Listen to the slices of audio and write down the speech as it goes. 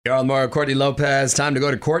You're on more Courtney Lopez. Time to go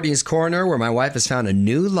to Courtney's Corner, where my wife has found a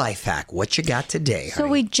new life hack. What you got today, honey? So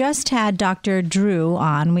we just had Dr. Drew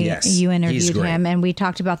on. You interviewed him, and we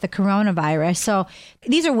talked about the coronavirus. So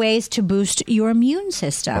these are ways to boost your immune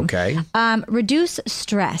system. Okay. Reduce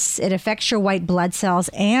stress. It affects your white blood cells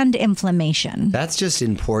and inflammation. That's just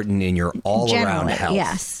important in your all-around health.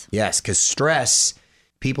 Yes. Yes, because stress,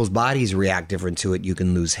 people's bodies react different to it. You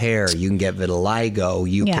can lose hair. You can get vitiligo.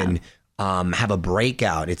 You can have a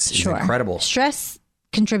breakout. It's incredible. Stress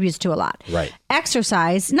contributes to a lot. Right.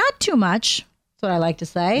 Exercise, not too much. That's what I like to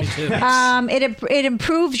say. It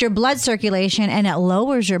improves your blood circulation and it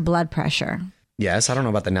lowers your blood pressure. Yes, I don't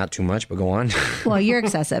know about the not too much, but go on. Well, you're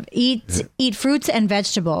excessive. Eat fruits and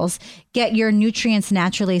vegetables. Get your nutrients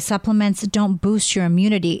naturally. Supplements don't boost your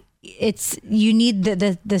immunity. You need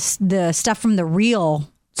the stuff from the real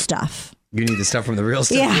stuff. You need the stuff from the real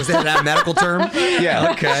stuff? Yeah. Is that a medical term?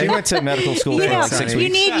 Yeah. Okay. She went to medical school for like 6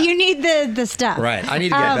 weeks. You need the stuff. Right. I need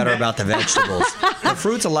to get better about the vegetables. The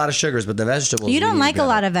fruit's a lot of sugars, but the vegetables. You don't like a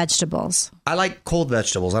lot of vegetables. I like cold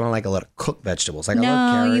vegetables. I don't like a lot of cooked vegetables. Like I love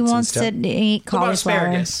No, carrots you won't and stuff. sit and eat cauliflower. What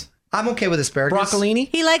about asparagus? I'm okay with asparagus. Broccolini?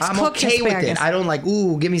 He likes I'm cooked okay asparagus. with it. I don't like,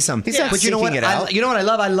 give me some. He's not but you know what? seeking it out. You know what I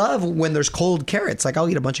love? I love when there's cold carrots. Like I'll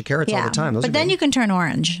eat a bunch of carrots all the time. Those but are then good. you can turn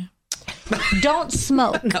orange. Don't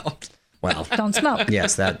smoke. No. Well, don't smoke.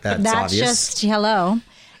 Yes, that's That's obvious. just hello.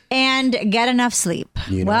 And get enough sleep.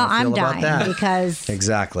 You know how I I'm feel about dying that. because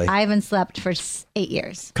Exactly. I haven't slept for 8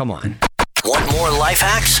 years. Come on. Want more life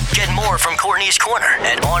hacks? Get more from Courtney's Corner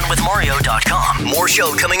at OnWithMario.com. More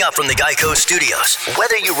show coming up from the Geico Studios.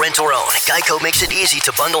 Whether you rent or own, Geico makes it easy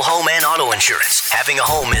to bundle home and auto insurance. Having a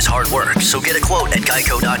home is hard work, so get a quote at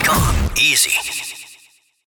Geico.com. Easy.